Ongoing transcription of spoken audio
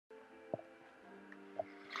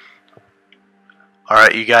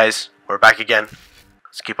Alright, you guys, we're back again.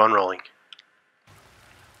 Let's keep on rolling.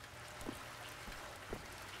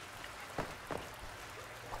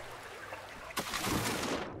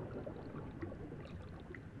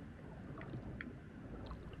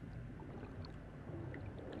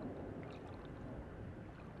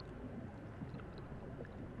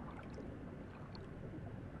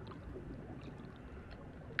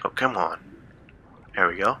 Oh, come on. There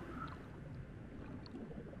we go.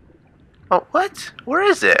 Oh, what? Where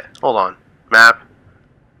is it? Hold on. Map.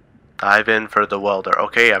 Dive in for the welder.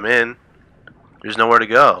 Okay, I'm in. There's nowhere to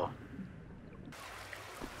go.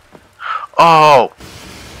 Oh!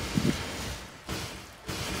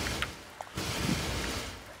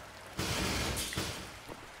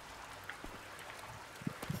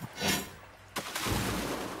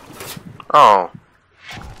 Oh.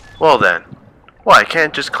 Well then. What, I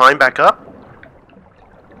can't just climb back up?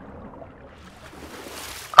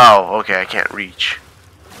 Oh, okay, I can't reach.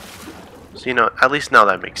 So, you know, at least now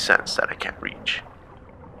that makes sense that I can't reach.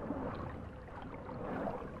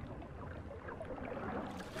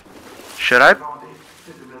 Should I?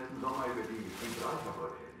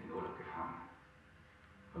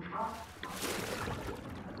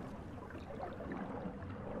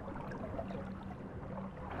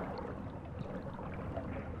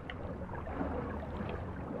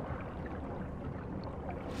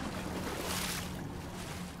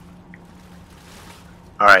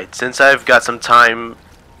 Alright, since I've got some time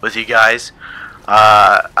with you guys,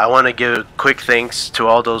 I want to give a quick thanks to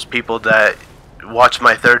all those people that watched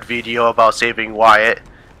my third video about saving Wyatt,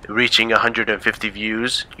 reaching 150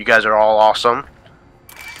 views. You guys are all awesome.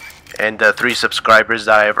 And the 3 subscribers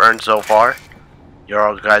that I've earned so far,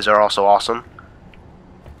 you guys are also awesome.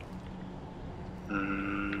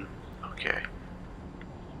 Okay.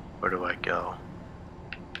 Where do I go?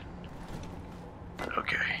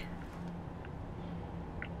 Okay.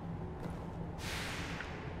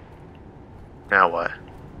 Now what?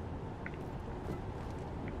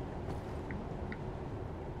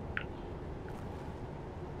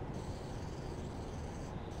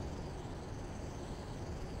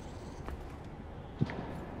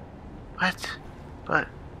 What? What?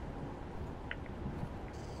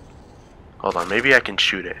 Hold on, maybe I can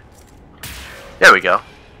shoot it. There we go.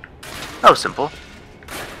 That was simple.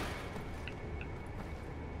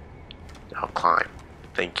 I'll climb.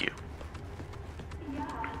 Thank you.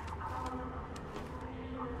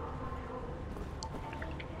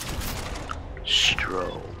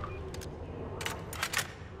 Strobe.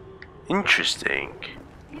 Interesting.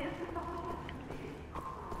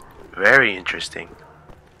 Very interesting.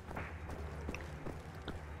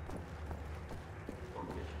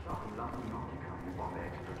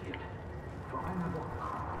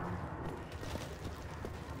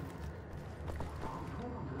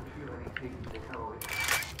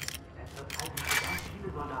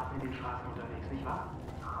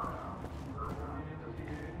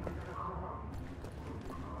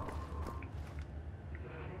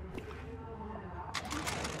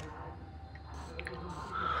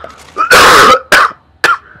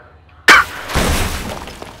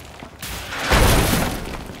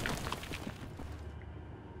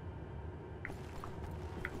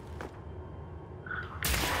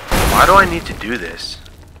 Why do I need to do this?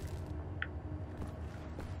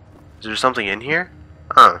 Is there something in here?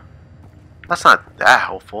 Huh. That's not that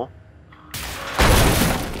helpful.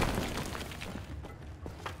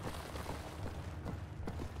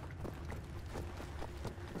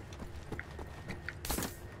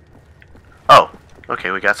 Oh, okay,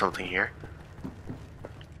 we got something here.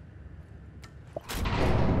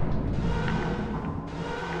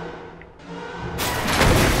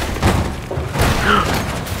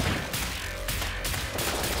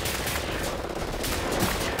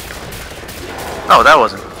 Oh, that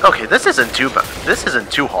wasn't... Okay, this isn't too bad. This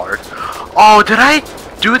isn't too hard. Oh, did I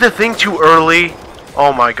do the thing too early?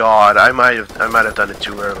 Oh my god, I might have done it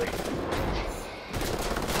too early.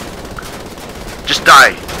 Just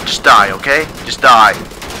die. Just die, okay? Just die.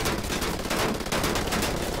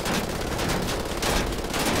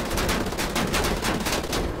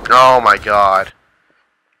 Oh my god.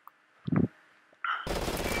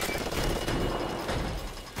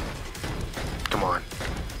 Come on.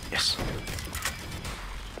 Yes.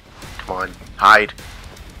 Come on, hide.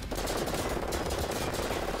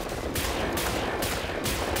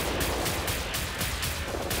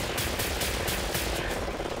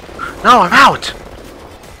 No, I'm out!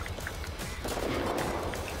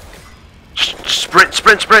 Sprint,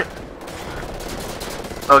 sprint, sprint!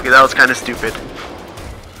 Okay, that was kind of stupid.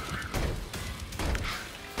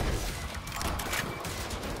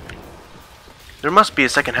 There must be a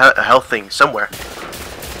second health thing somewhere.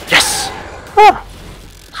 Whew!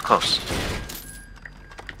 It's close.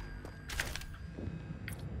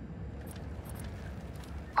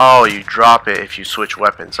 Oh, you drop it if you switch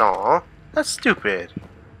weapons. Aw, that's stupid.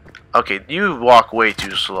 Okay, you walk way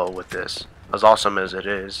too slow with this. As awesome as it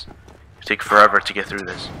is. It take forever to get through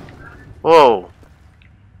this. Whoa.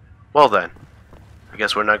 Well then. I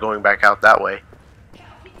guess we're not going back out that way.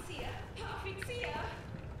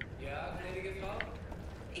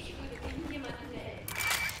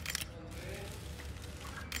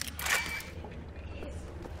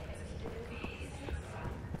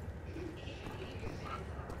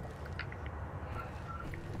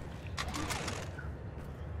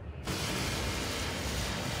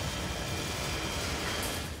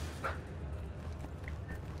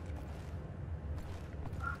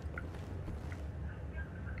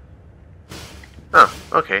 Oh,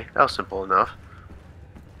 okay, that was simple enough.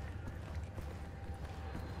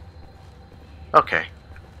 Okay.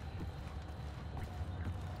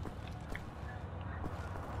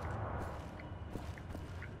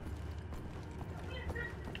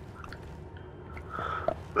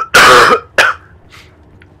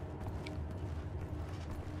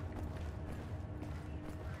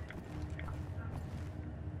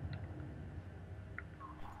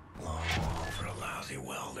 Long haul for a lousy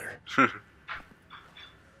welder.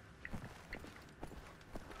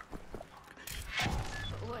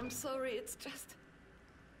 Oh, I'm sorry, it's just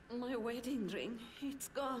my wedding ring. It's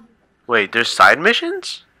gone. Wait, there's side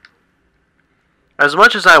missions? As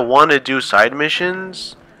much as I want to do side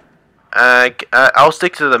missions, I'll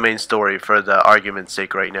stick to the main story for the argument's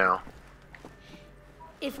sake right now.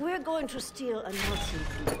 If we're going to steal a Nazi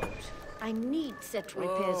boat, I need set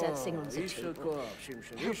repairs at sing on the table.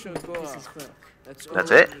 This is work.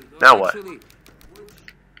 That's it? Now what?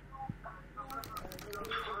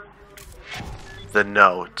 The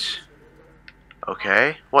note.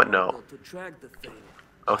 Okay, what note?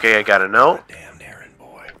 Okay, I got a note. Damn errand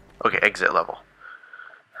boy. Okay, exit level.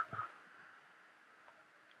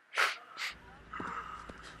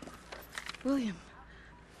 William,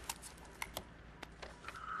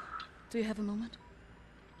 do you have a moment?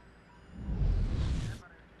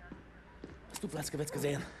 Hast du Blazkowicz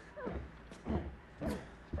gesehen?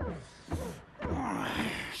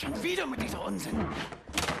 Schon wieder mit dieser Unsinn.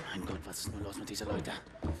 Mein Gott, was ist nur los mit diesen Leuten?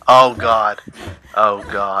 Oh God. Oh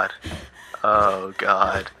God. Oh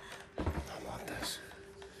God. I want this.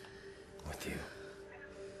 With you.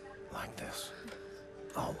 Like this.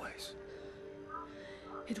 Always.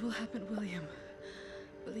 It will happen, William.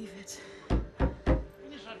 Believe it.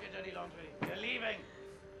 Finish up your dirty laundry. You're leaving.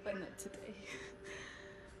 But not today.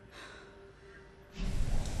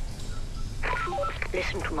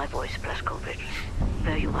 Listen to my voice, Blazkowicz.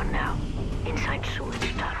 There you are now, inside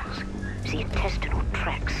sewage tunnels, the intestinal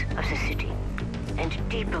tracts of the city. And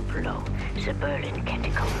deeper below, the Berlin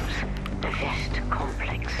catacombs, the West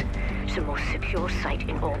complex, the most secure site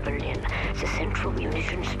in all Berlin, the central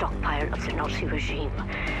munition stockpile of the Nazi regime.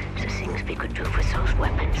 The things we could do with those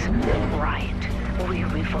weapons. Riot, we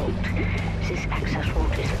revolt. This access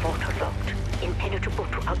route is waterlogged, impenetrable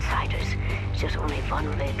to outsiders. There's only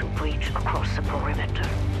one way to breach across the perimeter.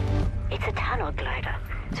 It's a tunnel glider.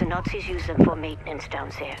 The Nazis use them for maintenance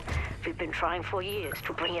down there. We've been trying for years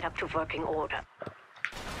to bring it up to working order.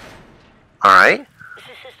 Alright.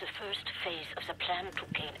 This is the first phase of the plan to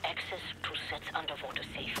gain access to Z's underwater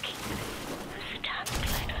safegate. With the tunnel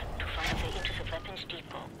glider to find a way into the weapons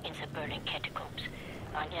depot in the Berlin catacombs.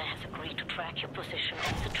 Anya has agreed to track your position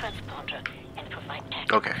on the transponder and provide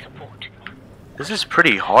tactical support. This is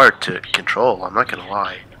pretty hard to control, I'm not gonna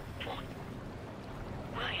lie.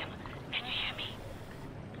 William, can you hear me?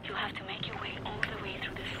 You have to make your way all the way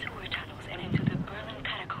through the sewer tunnels and into the Berlin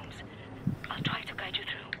catacombs. I'll try to guide you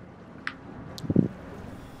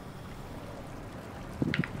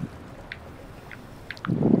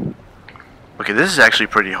through. Okay, this is actually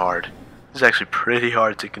pretty hard. This is actually pretty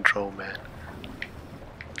hard to control, man.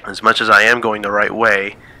 As much as I am going the right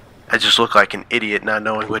way, I just look like an idiot not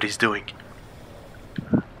knowing what he's doing.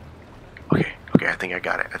 Okay, I think I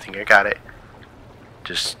got it.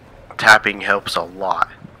 Just tapping helps a lot.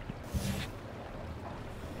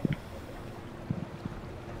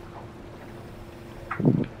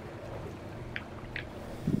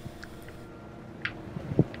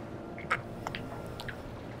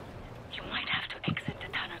 You might have to exit the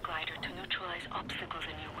tunnel glider to neutralize obstacles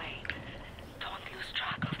in your way. Don't lose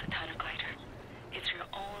track of the tunnel glider. It's your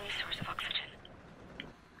only source of oxygen.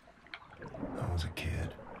 I was a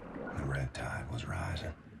kid. The red tide was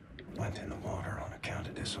rising. Went in the water on account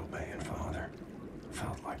of disobeying father.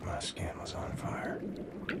 Felt like my skin was on fire.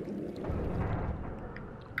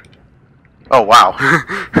 Oh wow.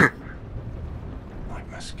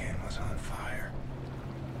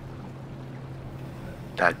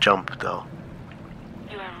 that jump though.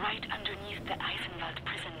 You are right underneath the Eisenwald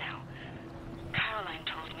prison now. Caroline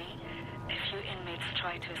told me a few inmates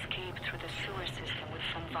tried to escape through the sewer system with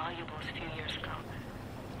some valuables a few years ago.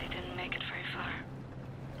 They didn't make it very far.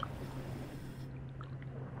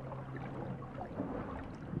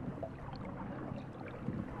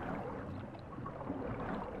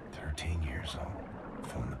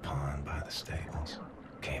 From the pond by the stables.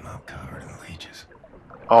 Came up covered in leeches.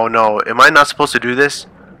 Oh no, am I not supposed to do this?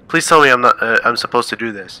 Please tell me I'm not, I'm supposed to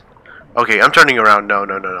do this. Okay, I'm turning around. No.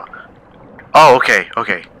 Oh, okay.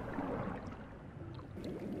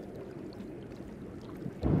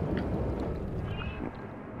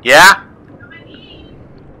 Yeah?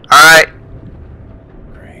 Alright.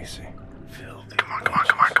 Crazy. Filthy. Come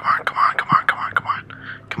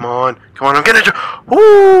on, I'm gonna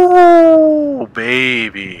ooh,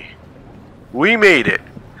 baby. We made it.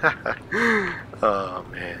 Oh,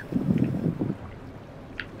 man.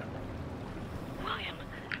 William,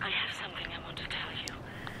 I have something I want to tell you.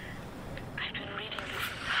 I've been reading this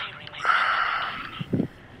diary my grandmother gave me.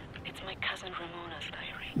 It's my cousin Ramona's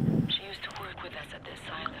diary. She used to work with us at the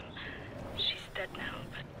asylum. She's dead now,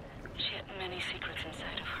 but she had many secrets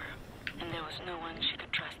inside of her, and there was no one she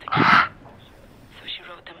could trust again. So she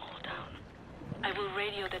wrote them all down. I will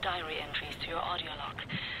radio the diary entries to your audio log.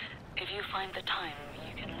 If you find the time,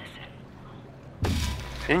 you can listen.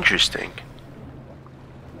 Interesting.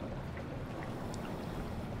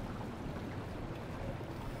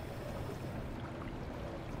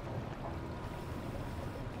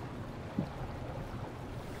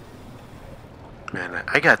 Man,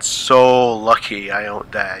 I got so lucky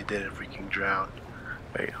that I didn't freaking drown.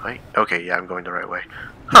 Wait, okay, yeah, I'm going the right way.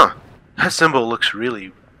 Huh, that symbol looks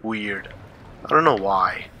really weird. I don't know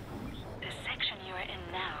why. The section you are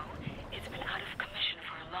in now, it's been out of commission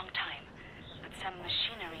for a long time, but some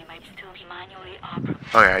machinery might still be manually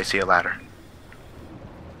operable. Okay, I see a ladder.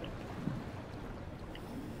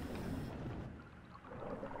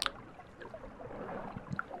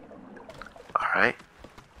 Alright.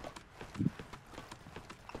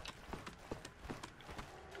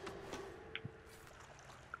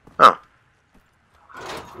 Oh.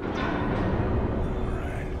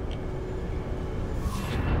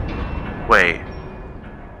 Wait.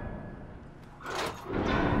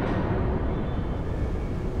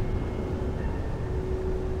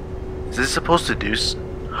 Is this supposed to do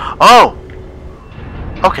Oh!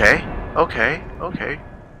 Okay.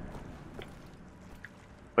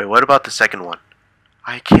 Wait, what about the second one?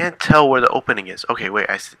 I can't tell where the opening is. Okay, wait,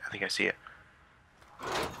 I think I see it.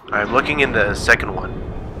 I'm looking in the second one.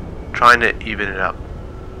 Trying to even it up.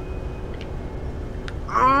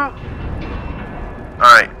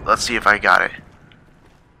 Alright, let's see if I got it.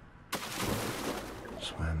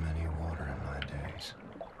 Swam many water in my days.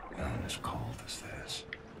 None as cold as this.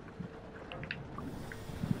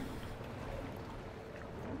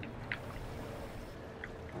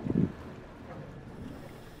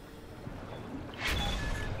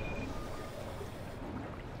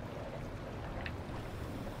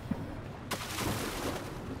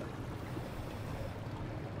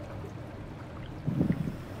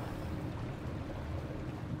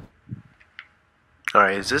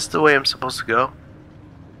 Alright, is this the way I'm supposed to go?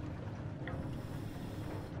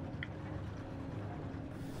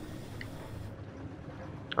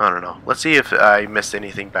 I don't know. Let's see if I missed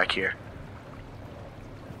anything back here.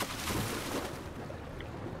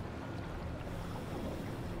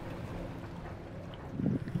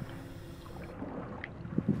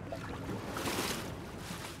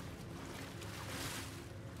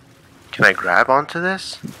 Can I grab onto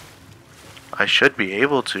this? I should be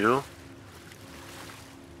able to.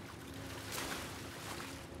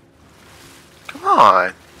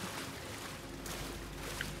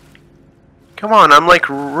 Come on, I'm like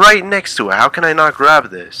right next to it. How can I not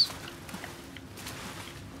grab this?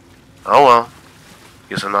 Oh well.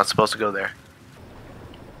 Guess I'm not supposed to go there.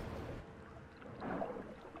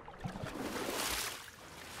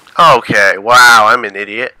 Okay, wow, I'm an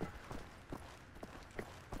idiot.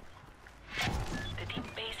 The deep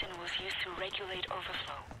basin was used to regulate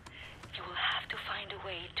overflow. You will have to find a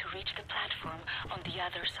way to reach the platform on the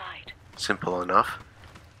other side. Simple enough.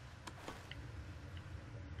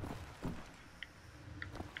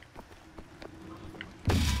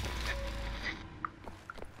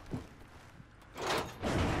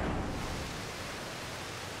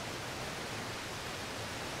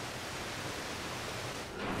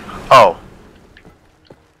 Oh.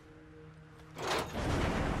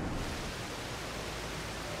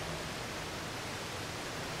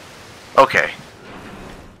 Okay.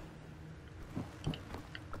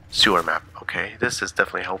 Sewer map. Okay, this is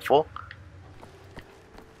definitely helpful.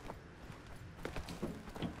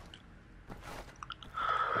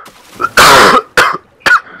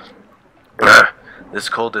 This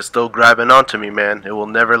cold is still grabbing onto me, man. It will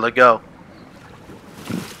never let go.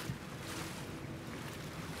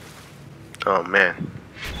 Oh, man.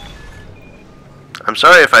 I'm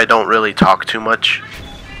sorry if I don't really talk too much.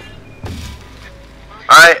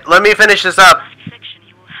 Alright, let me finish this up. Section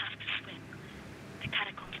you will have to swim. The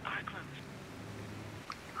catacombs are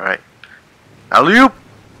closed. Alright. Alley-oop!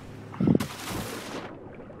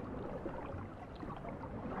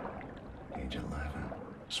 Age 11.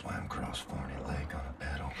 Swam across Forney Lake on a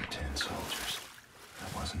bed over 10 soldiers.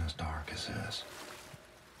 That wasn't as dark as this.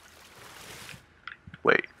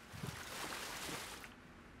 Wait.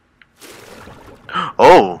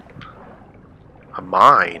 Oh! A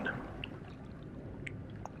mine.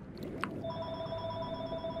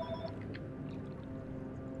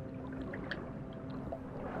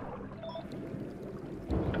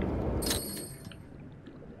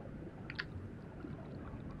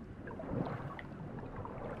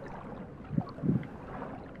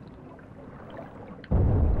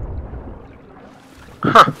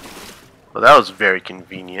 Huh. Well, that was very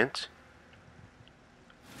convenient.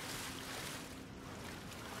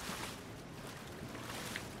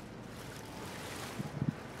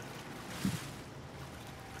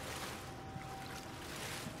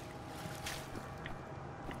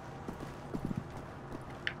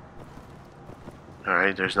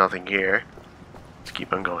 Alright, there's nothing here. Let's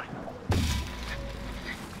keep on going.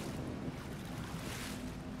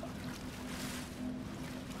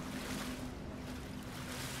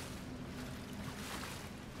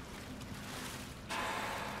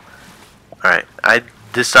 Alright, I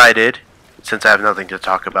decided, since I have nothing to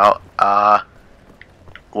talk about,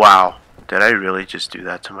 wow, did I really just do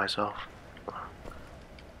that to myself?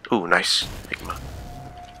 Ooh, nice.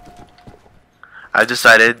 I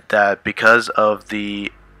decided that because of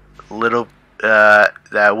the little,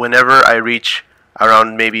 that whenever I reach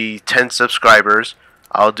around maybe 10 subscribers,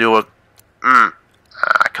 I'll do a,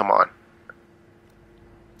 come on.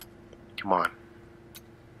 Come on.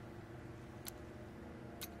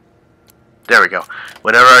 There we go.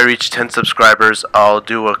 Whenever I reach 10 subscribers, I'll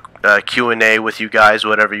do a Q&A with you guys.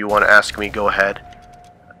 Whatever you want to ask me, go ahead.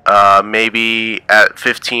 Maybe at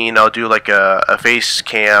 15, I'll do like a face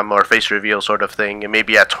cam or face reveal sort of thing. And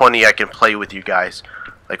maybe at 20, I can play with you guys.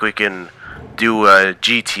 Like we can do a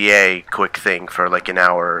GTA quick thing for like an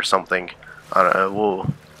hour or something. I don't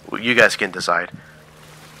know. You guys can decide.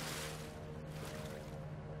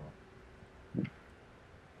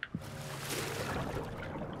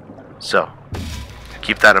 So,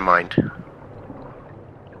 keep that in mind.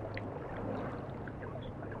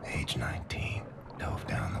 Age 19. Dove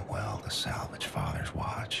down the well to salvage Father's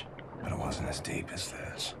watch, but it wasn't as deep as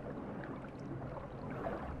this.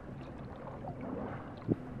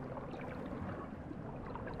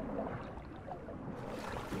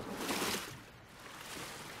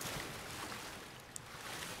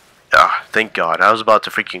 Ah, thank God. I was about to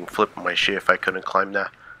freaking flip my shit if I couldn't climb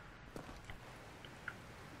that.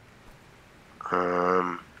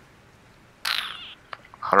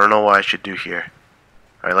 I don't know what I should do here.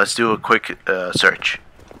 Alright, let's do a quick search.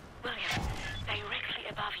 William, directly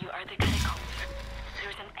above you are the catacombs.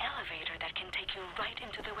 There's an elevator that can take you right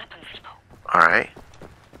into the weapons depot. Alright.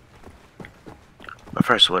 But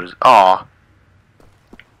first, what is... Aw.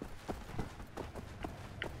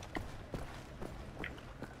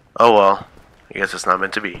 Oh well. I guess it's not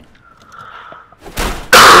meant to be.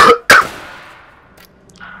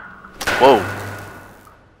 Whoa.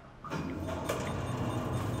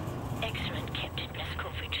 Excellent, Captain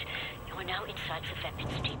Blazkowicz. You are now inside the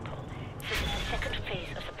weapons depot. This is the second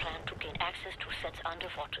phase of the plan to gain access to Set's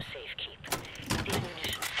underwater safekeep. The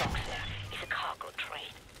ammunition stocks there is a cargo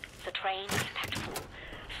train. The train is packed full.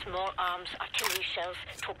 Small arms, artillery shells,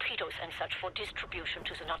 torpedoes and such for distribution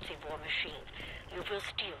to the Nazi war machine. You will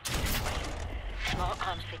steal this train. Small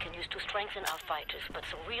arms we can use to strengthen our fighters, but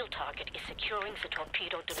the real target is securing the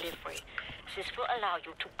torpedo delivery. This will allow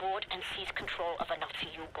you to board and seize control of a Nazi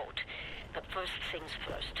U-boat. But first things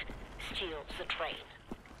first, steal the train.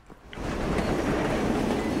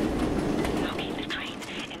 Locate the train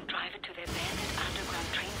and drive it to the abandoned underground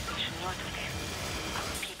train station north of there.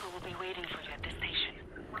 Our people will be waiting for you at the station.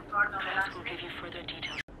 Klaus will give you further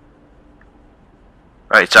details.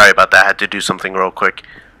 Alright, sorry about that. I had to do something real quick.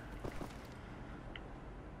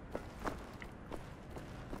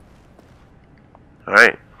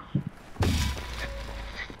 Alright.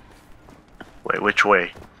 Wait, which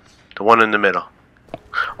way? The one in the middle.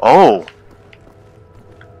 Oh!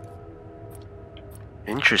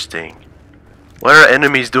 Interesting. What are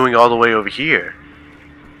enemies doing all the way over here?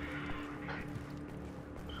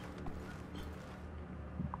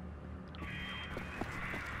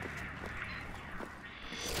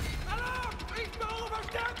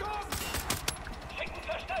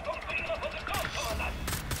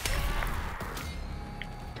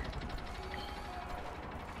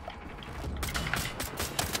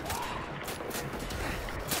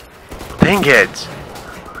 Dang it!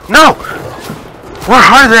 No! Where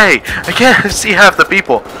are they? I can't see half the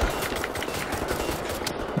people.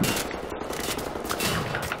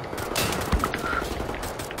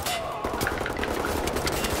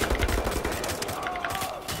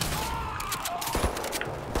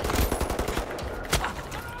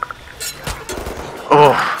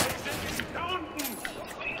 Oh.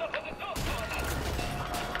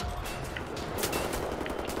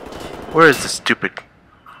 Where is this stupid...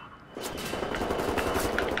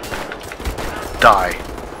 Die.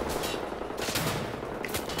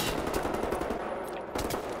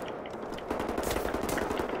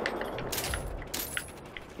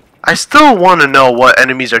 I still want to know what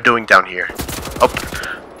enemies are doing down here. Oh,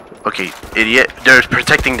 okay, idiot. They're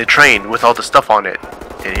protecting the train with all the stuff on it.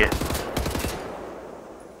 Idiot.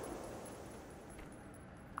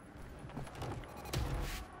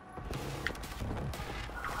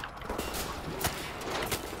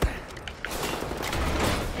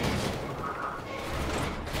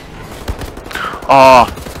 Oh.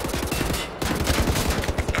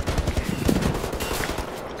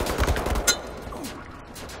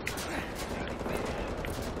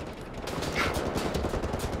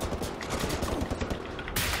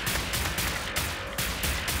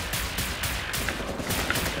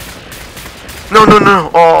 No, no,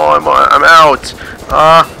 no. Oh, I'm out.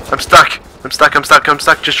 I'm stuck. I'm stuck. I'm stuck. I'm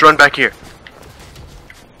stuck. Just run back here.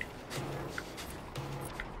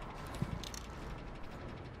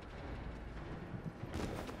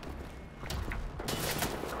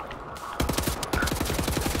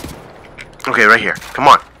 Okay, right here. Come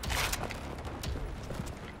on.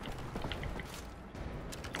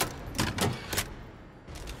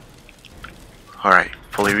 Alright,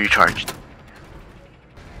 fully recharged.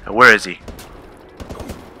 Now, where is he?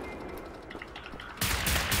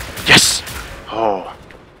 Yes! Oh.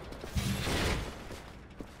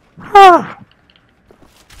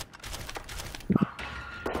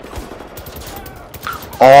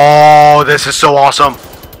 Oh, this is so awesome.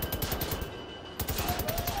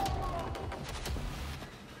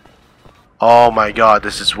 Oh my god,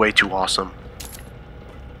 this is way too awesome.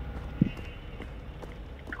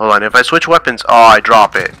 Hold on, if I switch weapons, oh, I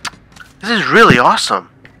drop it. This is really awesome.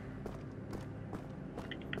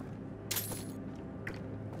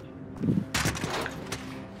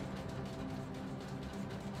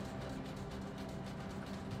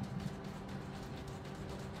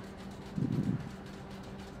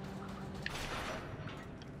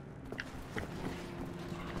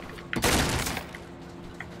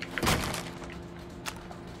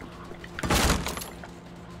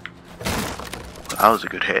 That was a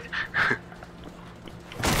good hit.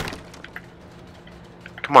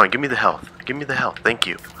 Come on, give me the health. Give me the health. Thank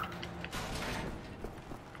you.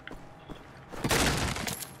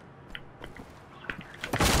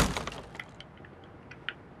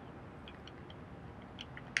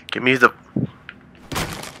 Give me the...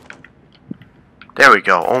 There we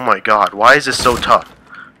go. Oh my god. Why is this so tough?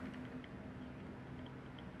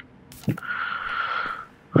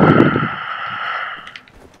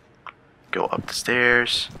 Go up the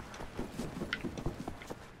stairs.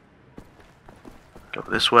 Go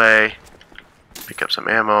this way. Pick up some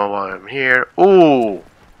ammo while I'm here. Ooh!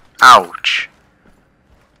 Ouch!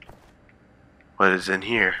 What is in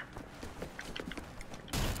here?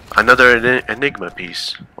 Another Enigma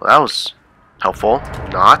piece. Well, that was helpful.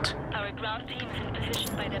 Not. Our ground team is in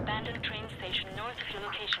position by the abandoned train station north of your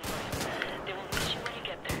location point. They will meet you when you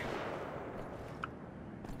get there.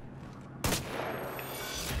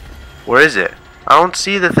 Where is it? I don't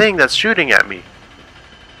see the thing that's shooting at me.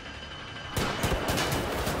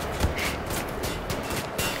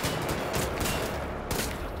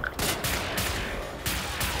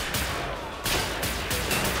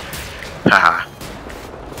 Haha.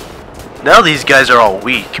 Now these guys are all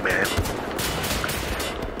weak, man.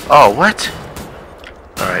 Oh, what?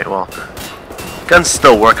 Alright, well. Guns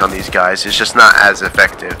still work on these guys, it's just not as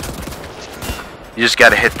effective. You just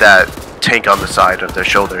gotta hit that tank on the side of their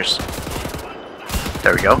shoulders.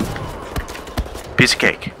 There we go. Piece of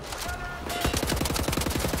cake.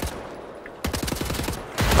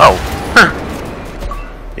 Oh.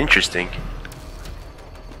 Huh. Interesting.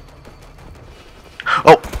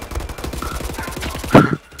 Oh.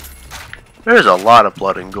 There's a lot of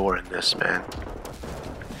blood and gore in this, man.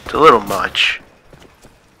 It's a little much.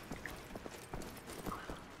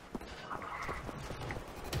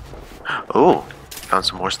 Oh, found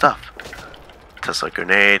some more stuff. Tesla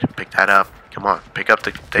grenade, pick that up. Come on, pick up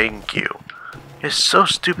the... Thank you. It's so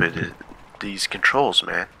stupid, these controls,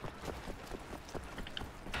 man.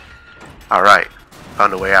 Alright.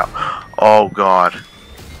 Found a way out. Oh, God.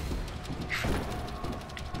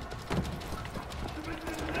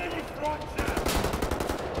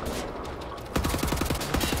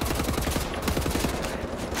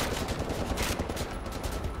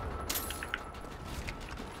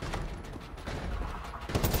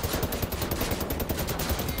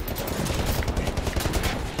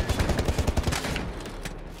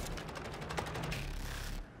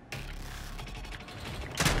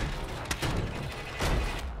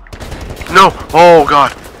 No! Oh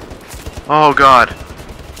god! Oh god!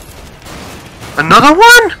 Another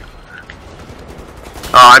one?!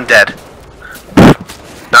 Oh, I'm dead.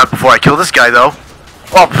 Not before I kill this guy, though.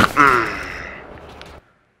 Oh!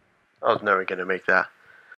 I was never gonna make that.